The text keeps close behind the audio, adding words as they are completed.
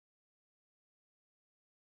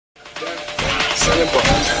chillin'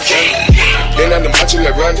 behind it. Then I'm the macho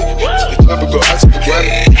like Randy. The chopper go out to the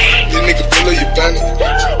granny. This nigga full of your bandit.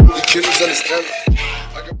 The killers understand it.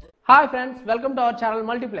 Hi friends, welcome to our channel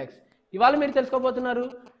multiplex. ఇవాళ మీరు తెలుసుకోబోతున్నారు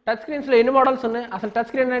touch స్క్రీన్స్లో ఎన్ని models ఉన్నాయి, అసలు touch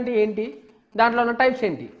screen అంటే ఏంటి, దాంట్లో ఉన్న types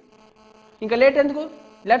ఏంటి. ఇంకా లేట్ ఎందుకు,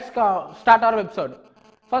 let's start our episode.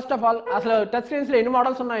 First of all, అసలు టచ్ స్క్రీన్స్లో ఎన్ని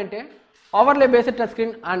మోడల్స్ ఉన్నాయంటే ఓవర్లే based touch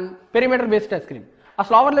screen and perimeter based touch screen.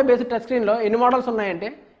 అసలు ఓవర్లే బేస్డ్ టచ్ స్క్రీన్లో ఎన్ని మోడల్స్ ఉన్నాయంటే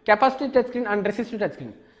capacity touch screen and resistive touch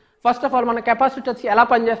screen. First of all మన capacity touch ఎలా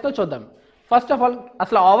పనిచేస్తుందో చూద్దాం. ఫస్ట్ ఆఫ్ ఆల్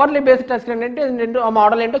అసలు ఓవర్లే బేస్డ్ టచ్ స్క్రీన్ అంటే రెండు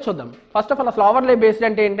మోడల్ ఏంటో చూద్దాం. ఫస్ట్ ఆఫ్ ఆల్ అసలు ఓవర్లే బేస్డ్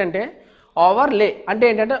అంటే ఏంటంటే, ఓవర్లే అంటే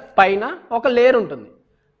ఏంటంటే పైన ఒక లేయర్ ఉంటుంది,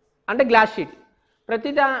 అంటే గ్లాస్ షీట్.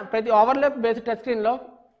 ప్రతి ఓవర్లే బేస్డ్ టచ్ స్క్రీన్లో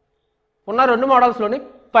ఉన్న రెండు మోడల్స్లోని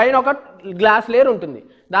పైన ఒక గ్లాస్ లేయర్ ఉంటుంది,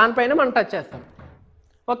 దానిపైన మనం టచ్ చేస్తాం.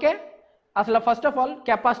 ఓకే, అసలు first of all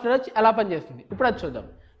capacity touch ఎలా పనిచేస్తుంది ఇప్పుడు అది చూద్దాం.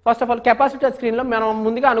 First of all capacity touch స్క్రీన్లో మనం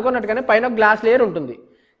ముందుగా అనుకున్నట్టుగానే పైన గ్లాస్ లేయర్ ఉంటుంది,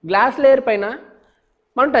 గ్లాస్ లేయర్ పైన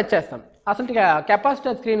మనం టచ్ చేస్తాం. అసలు కెపాసిటీ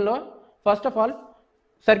టచ్ స్క్రీన్లో first of all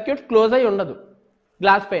circuit close అయి ఉండదు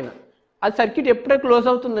గ్లాస్ పైన. అది సర్క్యూట్ ఎప్పుడే క్లోజ్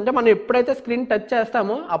అవుతుందంటే మనం ఎప్పుడైతే స్క్రీన్ టచ్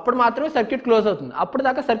చేస్తామో అప్పుడు మాత్రమే సర్క్యూట్ క్లోజ్ అవుతుంది, అప్పుడు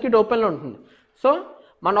దాకా సర్క్యూట్ ఓపెన్లో ఉంటుంది. సో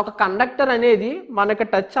మన ఒక కండక్టర్ అనేది మనకి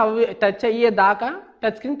టచ్ అయ్యేదాకా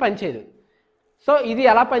టచ్ స్క్రీన్ పనిచేయదు. సో ఇది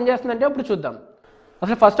ఎలా పనిచేస్తుందంటే ఇప్పుడు చూద్దాం.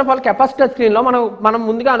 అసలు first of all capacity touch స్క్రీన్లో మనం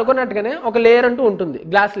ముందుగా అనుకున్నట్టుగానే ఒక లేయర్ అంటూ ఉంటుంది,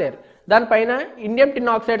 గ్లాస్ లేయర్. దానిపైన ఇండియం టిన్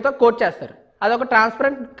ఆక్సైడ్తో కోట్ చేస్తారు, అదొక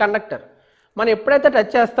ట్రాన్స్పరెంట్ కండక్టర్. మనం ఎప్పుడైతే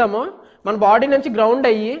టచ్ చేస్తామో మన బాడీ నుంచి గ్రౌండ్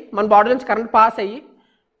అయ్యి మన బాడీ నుంచి కరెంట్ పాస్ అయ్యి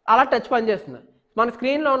అలా టచ్ పనిచేస్తుంది. మన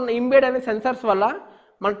స్క్రీన్లో ఉన్న ఇంబేడ్ అనే సెన్సర్స్ వల్ల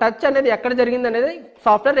మన టచ్ అనేది ఎక్కడ జరిగింది అనేది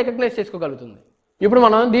సాఫ్ట్వేర్ రికగ్నైజ్ చేసుకోగలుగుతుంది. ఇప్పుడు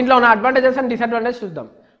మనం దీంట్లో ఉన్న అడ్వాంటేజెస్ అండ్ డిసడ్వాంటేజెస్ చూద్దాం.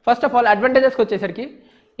 ఫస్ట్ ఆఫ్ ఆల్ అడ్వాంటేజెస్కి వచ్చేసరికి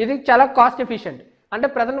ఇది చాలా కాస్ట్ ఎఫిషియెంట్. అంటే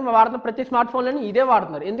ప్రజెంట్ వాడుతున్న ప్రతి స్మార్ట్ ఫోన్లని ఇదే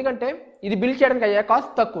వాడుతున్నారు, ఎందుకంటే ఇది బిల్డ్ చేయడానికి అయ్యే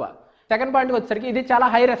కాస్ట్ తక్కువ. సెకండ్ పాయింట్కి వచ్చేసరికి ఇది చాలా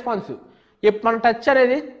హై రెస్పాన్సివ్. మన టచ్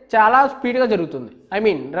అనేది చాలా స్పీడ్గా జరుగుతుంది,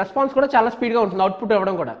 రెస్పాన్స్ కూడా చాలా స్పీడ్గా ఉంటుంది, అవుట్పుట్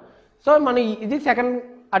ఇవ్వడం కూడా. సో ఇది సెకండ్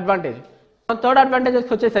అడ్వాంటేజ్. థర్డ్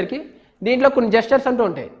అడ్వాంటేజెస్కి వచ్చేసరికి దీంట్లో కొన్ని జెస్చర్స్ అంటూ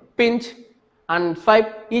ఉంటాయి, పించ్ అండ్ స్వైప్.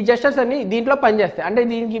 ఈ జెస్చర్స్ అన్ని దీంట్లో పనిచేస్తాయి, అంటే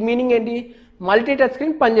దీనికి మీనింగ్ ఏంటి, మల్టీ టచ్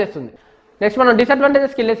స్క్రీన్ పనిచేస్తుంది. నెక్స్ట్ మనం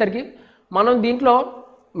డిసడ్వాంటేజెస్కి వెళ్ళేసరికి మనం దీంట్లో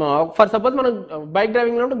ఫర్ సపోజ్ మనం బైక్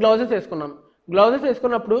డ్రైవింగ్లో గ్లౌజెస్ వేసుకున్నాం. గ్లౌజెస్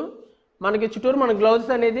వేసుకున్నప్పుడు మనకి చుట్టూరు మన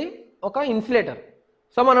గ్లౌజెస్ అనేది ఒక ఇన్సులేటర్.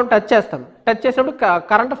 సో మనం టచ్ చేస్తాం, టచ్ చేసినప్పుడు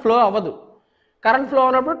కరెంట్ ఫ్లో అవ్వదు, కరెంట్ ఫ్లో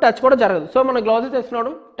అయినప్పుడు టచ్ కూడా జరగదు. సో మన గ్లౌజెస్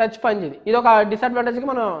వేసుకున్నప్పుడు టచ్ పనిచేది. ఇది ఒక డిసడ్వాంటేజ్కి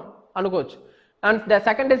మనం అనుకోవచ్చు. అండ్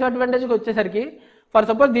సెకండ్ డిసడ్వాంటేజ్కి వచ్చేసరికి ఫర్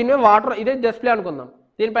సపోజ్ దీని వాటర్, ఇదే డిస్ప్లే అనుకుందాం,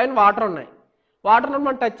 దీనిపైన వాటర్ ఉన్నాయి. వాటర్ ఉన్నప్పుడు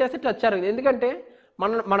మనం టచ్ చేస్తే టచ్ జరగదు, ఎందుకంటే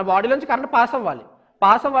మన బాడీలోంచి కరెంట్ పాస్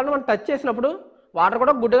అవ్వాలి మనం టచ్ చేసినప్పుడు వాటర్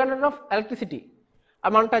కూడా గుడ్ కండక్టర్ ఆఫ్ ఎలక్ట్రిసిటీ.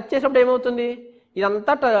 మనం టచ్ చేసినప్పుడు ఏమవుతుంది,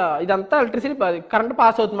 ఇదంతా ఎలక్ట్రిసిటీ కరెంట్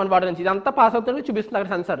పాస్ అవుతుంది మన బాడీ నుంచి, ఇదంతా పాస్ అవుతుంది చూపిస్తుంది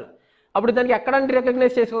అక్కడ సెన్సర్. అప్పుడు దానికి ఎక్కడంటే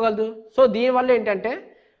రికగ్నైజ్ చేసుకోగలదు. సో దీనివల్ల ఏంటంటే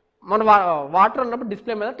మన వాటర్ ఉన్నప్పుడు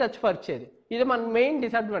డిస్ప్లే మీద టచ్ పరిచేది. ఇది మన మెయిన్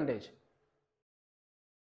డిసడ్వాంటేజ్.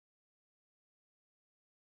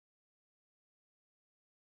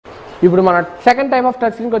 ఇప్పుడు మన సెకండ్ టైప్ ఆఫ్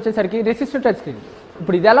టచ్ స్క్రీన్కి వచ్చేసరికి రెసిస్టివ్ టచ్ స్క్రీన్.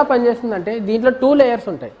 ఇప్పుడు ఇది ఎలా పనిచేస్తుందంటే దీంట్లో 2 లేయర్స్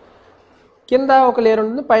ఉంటాయి, కింద ఒక లేయర్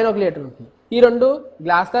ఉంటుంది, పైన ఒక లేయర్ ఉంటుంది. ఈ రెండు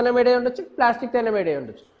గ్లాస్తోనే మేడ్ అయి ఉండొచ్చు, ప్లాస్టిక్తోనే మేడ్ అయి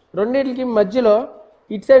ఉండొచ్చు. రెండింటికి మధ్యలో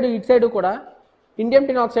ఇటు సైడ్ కూడా ఇండియం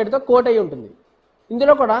టిన్ ఆక్సైడ్తో కోట్ అయి ఉంటుంది.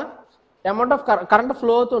 ఇందులో కూడా అమౌంట్ ఆఫ్ కరెంట్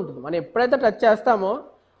ఫ్లో అవుతూ ఉంటుంది. మనం ఎప్పుడైతే టచ్ చేస్తామో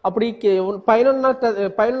అప్పుడు ఈ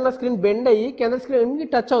పైన స్క్రీన్ బెండ్ అయ్యి కింద స్క్రీన్కి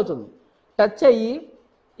టచ్ అవుతుంది. టచ్ అయ్యి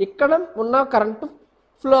ఇక్కడ ఉన్న కరెంటు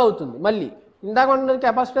ఫ్లో అవుతుంది. మళ్ళీ ఇందాక ఉన్న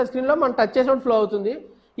కెపాసిటర్ స్క్రీన్లో మనం టచ్ చేసినప్పుడు ఫ్లో అవుతుంది,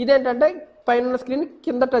 ఇదేంటంటే పైన స్క్రీన్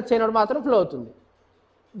కింద టచ్ అయినప్పుడు మాత్రం ఫ్లో అవుతుంది.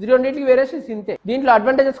 రెండింటికి వేరియేషన్స్ ఇంతే. దీంట్లో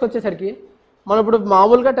అడ్వాంటేజెస్కి వచ్చేసరికి మనం ఇప్పుడు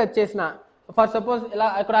మామూలుగా టచ్ చేసినా, ఫర్ సపోజ్ ఇలా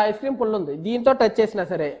ఇక్కడ ఐస్ క్రీమ్ పుల్ ఉంది, దీంతో టచ్ చేసినా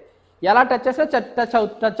సరే ఎలా టచ్ చేసినా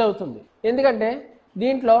టచ్ అవుతుంది, ఎందుకంటే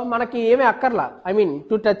దీంట్లో మనకి ఏమీ అక్కర్లా.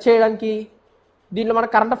 టు టచ్ చేయడానికి దీంట్లో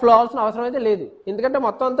మనకు కరెంట్ ఫ్లో అవ్వాల్సిన అవసరం అయితే లేదు, ఎందుకంటే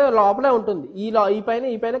మొత్తం అంతా లోపలే ఉంటుంది, ఈ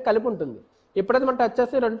పైన కలిపి ఉంటుంది. ఎప్పుడైతే మనం టచ్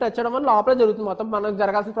చేస్తే రెండు టచ్ చేయడం వల్ల లోపలే జరుగుతుంది, మొత్తం మనకు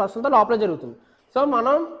జరగాల్సిన ప్రాసెస్ అంతా లోపలే జరుగుతుంది. సో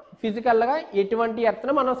మనం ఫిజికల్గా ఎటువంటి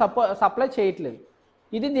ఎర్త్ని మనం సప్లై చేయట్లేదు.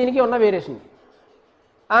 ఇది దీనికి ఉన్న వేరియేషన్.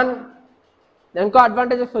 అండ్ ఇంకో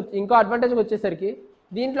అడ్వాంటేజ్ వచ్చేసరికి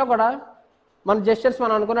దీంట్లో కూడా మన జెస్చర్స్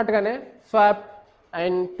మనం అనుకున్నట్టుగానే స్వాప్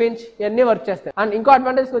అండ్ పించ్ ఇవన్నీ వర్క్ చేస్తాయి. అండ్ ఇంకో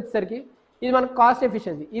అడ్వాంటేజ్కి వచ్చేసరికి ఇది మన కాస్ట్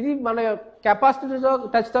ఎఫిషియన్సీ. ఇది మన కెపాసిటీతో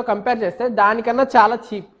టచ్తో కంపేర్ చేస్తే దానికన్నా చాలా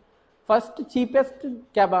cheap. First cheapest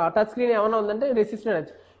touch screen ఏమైనా ఉందంటే రెసిస్టెంట్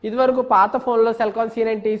టచ్. ఇదివరకు పాత ఫోన్లో సెల్కాన్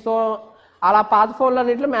C90, సో అలా పాత ఫోన్లో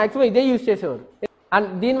అన్నింటిలో మ్యాక్సిమం ఇదే యూజ్ చేసేవారు. అండ్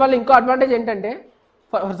దీనివల్ల ఇంకో అడ్వాంటేజ్ ఏంటంటే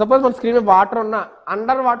సపోజ్ మన స్క్రీన్ వాటర్ ఉన్నా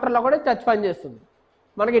అండర్ వాటర్లో కూడా టచ్ పని చేస్తుంది,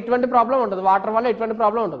 మనకి ఎటువంటి ప్రాబ్లం ఉండదు, వాటర్ వల్ల ఎటువంటి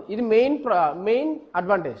ప్రాబ్లం ఉండదు. ఇది మెయిన్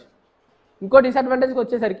అడ్వాంటేజ్. ఇంకో డిసడ్వాంటేజ్కి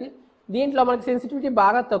వచ్చేసరికి దీంట్లో మనకి సెన్సిటివిటీ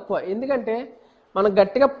బాగా తక్కువ, ఎందుకంటే మనం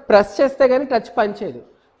గట్టిగా ప్రెస్ చేస్తే కానీ టచ్ పనిచేయదు.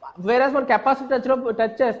 వేరే మన కెపాసిటీ టచ్లో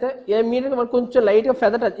టచ్ చేస్తే ఇమీడియట్గా మనకు కొంచెం లైట్గా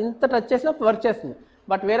ఫెదర్ టచ్ ఇంత టచ్ చేసినా వర్క్ చేస్తుంది.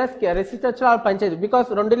 బట్ వేరే రెసిస్ట్ టచ్లో అలా పనిచేయదు, బికాస్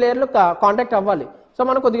 2 లేయర్లు కాంటాక్ట్ అవ్వాలి. సో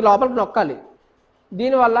మనం కొద్దిగా లోపలికి నొక్కాలి.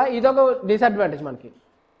 దీనివల్ల ఇదొక డిసడ్వాంటేజ్ మనకి.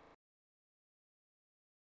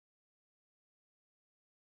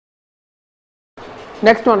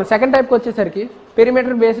 నెక్స్ట్ మన సెకండ్ టైప్కి వచ్చేసరికి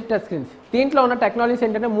పెరిమీటర్ బేస్డ్ టచ్ స్క్రీన్స్. దీంట్లో ఉన్న టెక్నాలజీస్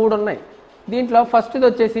ఏంటంటే 3 ఉన్నాయి. దీంట్లో ఫస్ట్ది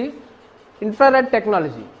వచ్చేసి ఇన్ఫ్రారెడ్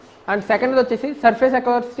టెక్నాలజీ, అండ్ సెకండ్ది వచ్చేసి surface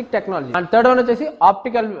acoustic technology, and third one వచ్చేసి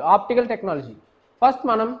ఆప్టికల్ టెక్నాలజీ. ఫస్ట్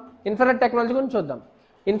మనం ఇన్ఫ్రారెడ్ టెక్నాలజీ గురించి చూద్దాం.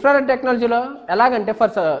 ఇన్ఫ్రారెడ్ టెక్నాలజీలో ఎలాగంటే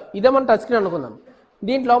ఇదే మనం టచ్ స్క్రీన్ అనుకుందాం.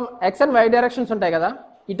 దీంట్లో ఎక్స్ అండ్ వై డైరెక్షన్స్ ఉంటాయి కదా,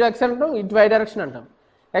 ఇటు ఎక్స్ అంటాం, ఇటు వై డైరెక్షన్ అంటాం.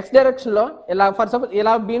 ఎక్స్ డైరెక్షన్లో ఇలా ఫర్ సపోజ్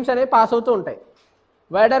ఇలా బీమ్స్ అనేవి పాస్ అవుతూ ఉంటాయి.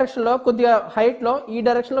 వై డైరెక్షన్లో కొద్దిగా హైట్లో ఈ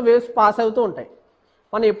డైరెక్షన్లో వేవ్స్ పాస్ అవుతూ ఉంటాయి.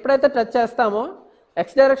 మనం ఎప్పుడైతే టచ్ చేస్తామో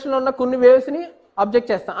ఎక్స్ డైరెక్షన్లో ఉన్న కొన్ని వేవ్స్ని అబ్జెక్ట్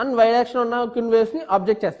చేస్తాం, అండ్ వై డైరెక్షన్లో ఉన్న కొన్ని వేవ్స్ని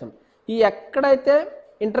అబ్జెక్ట్ చేస్తాం. ఈ ఎక్కడైతే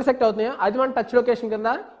ఇంటర్సెక్ట్ అవుతున్నాయో అది మన టచ్ లొకేషన్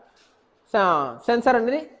కింద సెన్సార్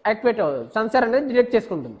అనేది యాక్టివేట్ అవుతుంది, సెన్సార్ అనేది డిటెక్ట్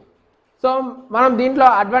చేసుకుంటుంది. సో మనం దీంట్లో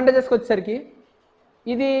అడ్వాంటేజెస్కి వచ్చేసరికి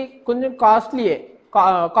ఇది కొంచెం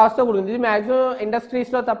కాస్ట్తో కూడుకుంది. ఇది మ్యాక్సిమం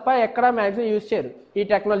ఇండస్ట్రీస్లో తప్ప ఎక్కడ మ్యాక్సిమం యూజ్ చేయరు ఈ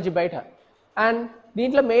టెక్నాలజీ బయట. అండ్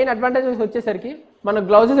దీంట్లో మెయిన్ అడ్వాంటేజెస్ వచ్చేసరికి మనం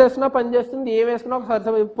గ్లౌజెస్ వేసుకున్నా పనిచేస్తుంది, ఏం వేసుకున్నా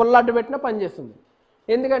ఒకసారి పుల్ల అడ్డు పెట్టినా పనిచేస్తుంది.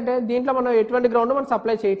 ఎందుకంటే దీంట్లో మనం ఎటువంటి గ్రౌండ్ మనం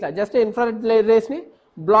సప్లై చేయట్లేదు, జస్ట్ ఇన్ఫ్రారెడ్ రేస్ని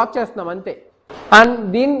బ్లాక్ చేస్తున్నాం అంతే. అండ్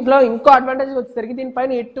దీంట్లో ఇంకో అడ్వాంటేజ్ వచ్చేసరికి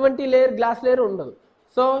దీనిపైన ఎటువంటి గ్లాస్ లేయర్ ఉండదు.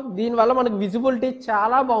 సో దీనివల్ల మనకు విజిబిలిటీ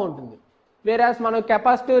చాలా బాగుంటుంది. వేరే మనం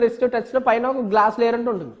కెపాసిటివ్ రెసిస్టివ్ టచ్లో పైన ఒక గ్లాస్ లేయర్ అంటూ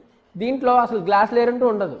ఉంటుంది, దీంట్లో అసలు గ్లాస్ లేయర్ అంటూ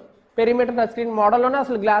ఉండదు. పెరిమీటర్ టచ్ స్క్రీన్ మోడల్లోనే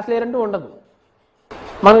అసలు గ్లాస్ లేయర్ అంటూ ఉండదు.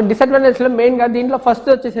 మనకు డిసడ్వాంటేజ్లో మెయిన్గా దీంట్లో ఫస్ట్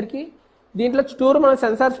వచ్చేసరికి దీంట్లో చుట్టూరు మనం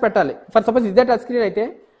సెన్సార్స్ పెట్టాలి. ఫర్ సపోజ్ ఇదే టచ్ స్క్రీన్ అయితే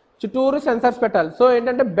చుట్టూరు సెన్సార్స్ పెట్టాలి. సో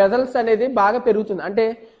ఏంటంటే బెజల్స్ అనేది బాగా పెరుగుతుంది, అంటే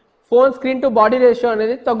phone screen to body ratio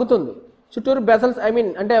అనేది తగ్గుతుంది. చుట్టూరు బెజల్స్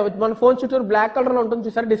అంటే మన ఫోన్ చుట్టూరు బ్లాక్ కలర్లో ఉంటుంది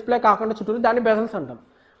చూసారు, డిస్ప్లే కాకుండా చుట్టూరు, దాన్ని బెజల్స్ అంటాం.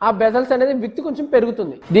 ఆ బెజల్స్ అనేది విత్ కొంచెం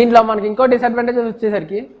పెరుగుతుంది. దీంట్లో మనకి ఇంకో డిసడ్వాంటేజ్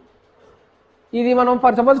వచ్చేసరికి ఇది మనం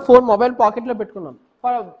ఫర్ సపోజ్ ఫోన్ మొబైల్ పాకెట్లో పెట్టుకున్నాం,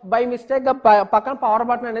 బై మిస్టేక్గా పక్కన పవర్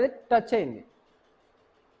బటన్ అనేది టచ్ అయింది.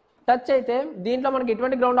 టచ్ అయితే దీంట్లో మనకి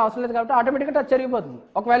ఎటువంటి గ్రౌండ్ అవసరం లేదు కాబట్టి ఆటోమేటిక్గా టచ్ జరిగిపోతుంది,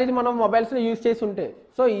 ఒకవేళ ఇది మనం మొబైల్స్లో యూజ్ చేసి ఉంటే.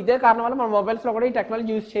 సో ఇదే కారణం వల్ల మన మొబైల్స్లో కూడా ఈ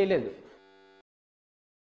టెక్నాలజీ యూజ్ చేయలేదు.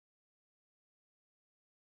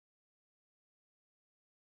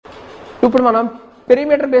 ఇప్పుడు మనం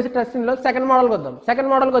పెరిమీటర్ బేస్డ్ టచ్ స్క్రీన్లో సెకండ్ మోడల్కి వద్దాం. సెకండ్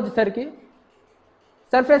మోడల్కి వచ్చేసరికి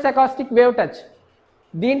సర్ఫేస్ అకౌస్టిక్ వేవ్ టచ్.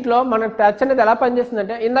 దీంట్లో మన టచ్ అనేది ఎలా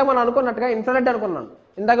పనిచేస్తుందంటే ఇందాక మనం అనుకున్నట్టుగా ఇన్ఫ్రారెడ్ అనుకున్నాం,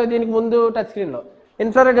 ఇందాక దీనికి ముందు టచ్ స్క్రీన్లో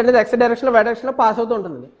ఇన్ఫ్రారెడ్ అనేది ఎక్స్ డైరెక్షన్లో వై డైరెక్షన్లో పాస్ అవుతూ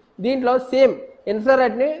ఉంటుంది. దీంట్లో సేమ్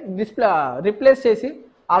ఇన్ఫ్రారెడ్ని రిప్లేస్ చేసి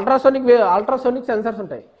అల్ట్రాసోనిక్ సెన్సర్స్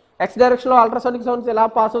ఉంటాయి. ఎక్స్ డైరెక్షన్లో అల్ట్రాసోనిక్ సౌండ్స్ ఎలా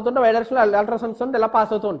పాస్ అవుతుంటే వై డైరెక్షన్లో అల్ట్రాసోనిక్ సౌండ్స్ ఎలా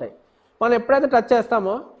పాస్ అవుతూ ఉంటాయి. మనం ఎప్పుడైతే టచ్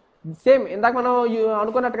చేస్తామో సేమ్ ఇందాక మనం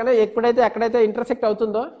అనుకున్నట్టుగానే ఎక్కడైతే ఇంటర్సెక్ట్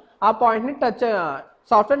అవుతుందో ఆ పాయింట్ని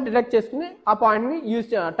సాఫ్ట్వేర్ డిటెక్ట్ చేసుకుని ఆ పాయింట్ని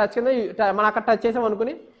టచ్ కింద మనం అక్కడ టచ్ చేసాం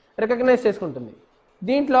అనుకుని రికగ్నైజ్ చేసుకుంటుంది.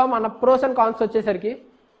 దీంట్లో మన ప్రోస్ అండ్ కాన్స్ వచ్చేసరికి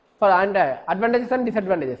అంటే అడ్వాంటేజెస్ అండ్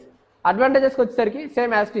డిసడ్వాంటేజెస్. అడ్వాంటేజెస్కి వచ్చేసరికి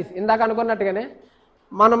సేమ్ యాజ్ ఇట్ ఈస్ ఇందాక అనుకున్నట్టుగానే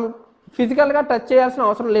మనం ఫిజికల్గా టచ్ చేయాల్సిన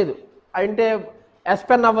అవసరం లేదు. అంటే ఎస్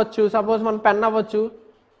పెన్ అవ్వచ్చు, సపోజ్ మన పెన్ అవ్వచ్చు,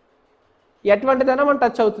 ఎటువంటిదైనా మనం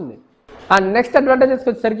టచ్ అవుతుంది. అండ్ నెక్స్ట్ అడ్వాంటేజెస్కి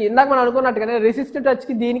వచ్చేసరికి ఇందాక మనం అనుకున్నట్టుగానే రెసిస్టివ్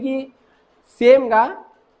టచ్కి దీనికి సేమ్గా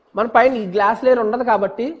మన పైన గ్లాస్ లేయర్ ఉండదు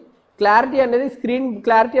కాబట్టి స్క్రీన్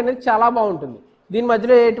క్లారిటీ అనేది చాలా బాగుంటుంది. దీని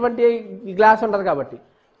మధ్యలో ఎటువంటి గ్లాస్ ఉండదు కాబట్టి.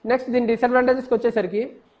 నెక్స్ట్ దీని డిసడ్వాంటేజెస్కి వచ్చేసరికి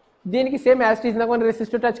దీనికి సేమ్ యాజ్ ఇట్ ఈస్ మనం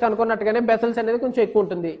రెసిస్టివ్ టచ్ అనుకున్నట్టుగానే బెసల్స్ అనేది కొంచెం ఎక్కువ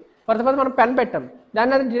ఉంటుంది. ఫర్ సపోజ్ మనం పెన్ పెట్టాం,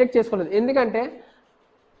 దాన్ని అది డిటెక్ట్ చేసుకోలేదు, ఎందుకంటే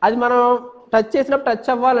అది మనం టచ్ చేసినప్పుడు టచ్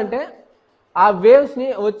అవ్వాలంటే ఆ వేవ్స్ని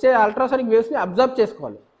వచ్చే అల్ట్రాసోనిక్ వేవ్స్ని అబ్జర్వ్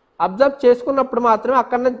చేసుకోవాలి. అబ్జర్వ్ చేసుకున్నప్పుడు మాత్రమే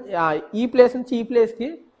అక్కడ ఈ ప్లేస్ నుంచి ఈ ప్లేస్కి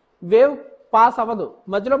వేవ్ పాస్ అవ్వదు.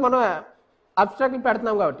 మధ్యలో మనం అబ్స్ట్రాక్ట్లు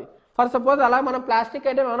పెడుతున్నాం కాబట్టి. ఫర్ సపోజ్ అలా మనం ప్లాస్టిక్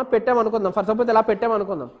ఐటమ్ ఏమైనా పెట్టామనుకుందాం, ఫర్ సపోజ్ ఇలా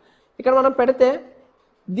పెట్టామనుకుందాం, ఇక్కడ మనం పెడితే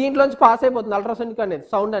దీంట్లోంచి పాస్ అయిపోతుంది అల్ట్రాసోనిక్ అనేది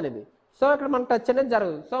సౌండ్ అనేది. సో ఇక్కడ మన టచ్ అనేది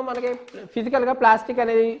జరగదు. సో మనకి ఫిజికల్గా ప్లాస్టిక్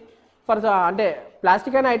అనేది అంటే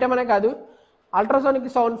ప్లాస్టిక్ అనే ఐటమ్ అనే కాదు, అల్ట్రాసోనిక్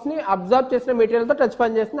సౌండ్స్ని అబ్జర్వ్ చేసిన మెటీరియల్తో టచ్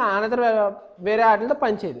పనిచేస్తుంది, అనదర్ వేరే వాటితో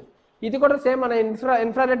పనిచేయదు. ఇది కూడా సేమ్ మన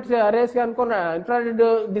ఇన్ఫ్రారెడ్ రేస్ ఇన్ఫ్రారెడ్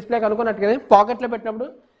డిస్ప్లేకి అనుకున్నట్టుగానే పాకెట్లో పెట్టినప్పుడు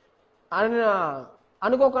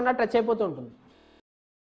అనుకోకుండా టచ్ అయిపోతూ ఉంటుంది.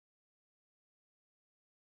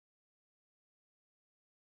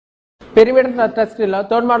 పెరిమీటర్ టచ్ స్క్రీన్లో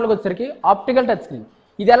థర్డ్ మోడల్కి వచ్చేసరికి ఆప్టికల్ టచ్ స్క్రీన్.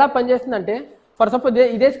 ఇది ఎలా పనిచేస్తుందంటే ఫర్ సపోజ్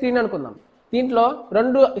ఇదే స్క్రీన్ అనుకుందాం, దీంట్లో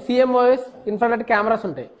 2 CMOS ఇన్ఫ్రారెడ్ కెమెరాస్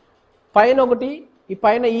ఉంటాయి. పైన ఒకటి, ఈ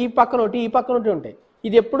పైన ఈ పక్కన ఒకటి, ఈ పక్కన ఒకటి ఉంటాయి.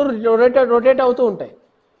 ఇది ఎప్పుడు రొటేట్ అవుతూ ఉంటాయి.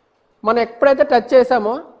 మనం ఎప్పుడైతే టచ్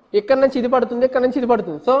చేసామో ఇక్కడ నుంచి ఇది పడుతుంది, ఇక్కడ నుంచి ఇది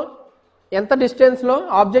పడుతుంది. సో ఎంత డిస్టెన్స్లో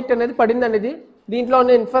ఆబ్జెక్ట్ అనేది పడింది అనేది దీంట్లో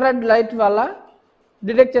ఉన్న ఇన్ఫ్రారెడ్ లైట్ వల్ల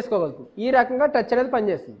డిటెక్ట్ చేసుకోగలుగుతుంది. ఈ రకంగా టచ్ అనేది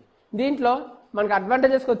పనిచేస్తుంది. దీంట్లో మనకి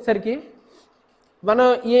అడ్వాంటేజెస్కి వచ్చేసరికి మనం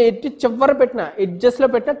ఈ చివరి పెట్టిన ఎడ్జెస్లో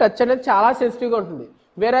పెట్టిన టచ్ అనేది చాలా సెన్సిటివ్గా ఉంటుంది.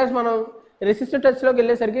 వేరేస్ మనం రెసిస్టివ్ టచ్లోకి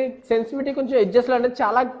వెళ్ళేసరికి సెన్సిటివిటీ కొంచెం ఎడ్జెస్లో అనేది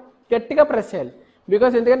చాలా గట్టిగా ప్రెస్ చేయాలి.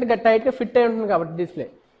 బికాస్ ఎందుకంటే టైట్గా ఫిట్ అయి ఉంటుంది కాబట్టి డిస్ప్లే.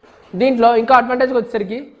 దీంట్లో ఇంకా అడ్వాంటేజ్కి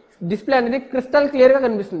వచ్చేసరికి డిస్ప్లే అనేది క్రిస్టల్ క్లియర్గా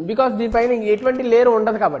కనిపిస్తుంది. బికాస్ దీనిపైన ఎటువంటి లేయర్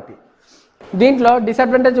ఉండదు కాబట్టి. దీంట్లో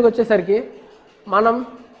డిసడ్వాంటేజ్కి వచ్చేసరికి మనం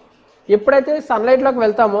ఎప్పుడైతే సన్లైట్లోకి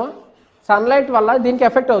వెళ్తామో సన్లైట్ వల్ల దీనికి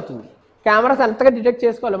ఎఫెక్ట్ అవుతుంది. కెమెరాస్ అంతగా డిటెక్ట్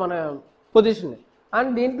చేసుకోవాలి మన పొజిషన్ని.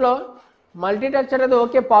 అండ్ దీంట్లో మల్టీ టచ్ అనేది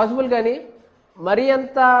ఓకే పాసిబుల్, కానీ మరీ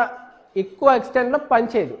అంత ఎక్కువ ఎక్స్టెంట్లో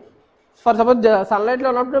పనిచేయదు. ఫర్ సపోజ్ సన్లైట్లో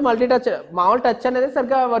ఉన్నప్పుడు మల్టీ టచ్ మామూలు టచ్ అనేది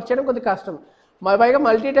సరిగ్గా వర్క్ చేయడం కొద్దిగా కష్టం. పైగా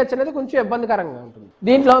మల్టీ టచ్ అనేది కొంచెం ఇబ్బందికరంగా ఉంటుంది.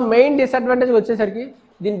 దీంట్లో మెయిన్ డిసడ్వాంటేజ్ వచ్చేసరికి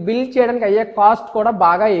దీన్ని బిల్డ్ చేయడానికి అయ్యే కాస్ట్ కూడా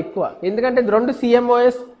బాగా ఎక్కువ. ఎందుకంటే 2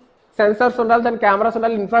 CMOS సెన్సర్స్ ఉండాలి, దాని కెమెరాస్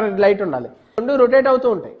ఉండాలి, ఇన్ఫ్రారెడ్ లైట్ ఉండాలి. 2 రొటేట్ అవుతూ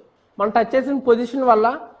ఉంటాయి. మనం టచ్ చేసిన పొజిషన్ వల్ల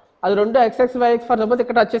అది 2 XX YX ఫర్ సపోజ్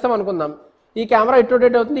ఇక్కడ టచ్ చేసాం అనుకుందాం, ఈ కెమెరా ఇటు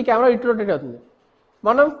రొటేట్ అవుతుంది, ఈ కెమెరా ఇటు రొటేట్ అవుతుంది.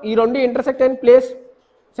 మనం ఈ 2 ఇంటర్సెక్ట్ అయిన ప్లేస్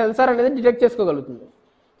సెన్సార్ అనేది డిటెక్ట్ చేసుకోగలుగుతుంది.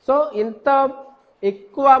 సో ఇంత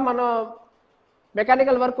ఎక్కువ మన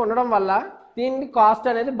మెకానికల్ వర్క్ ఉండడం వల్ల దీని కాస్ట్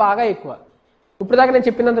అనేది బాగా ఎక్కువ. ఇప్పుడు దాకా నేను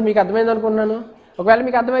చెప్పినంత మీకు అర్థమైంది అనుకున్నాను. ఒకవేళ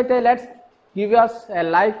మీకు అర్థమైతే let's give us a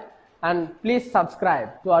like and please subscribe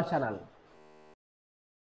to our channel.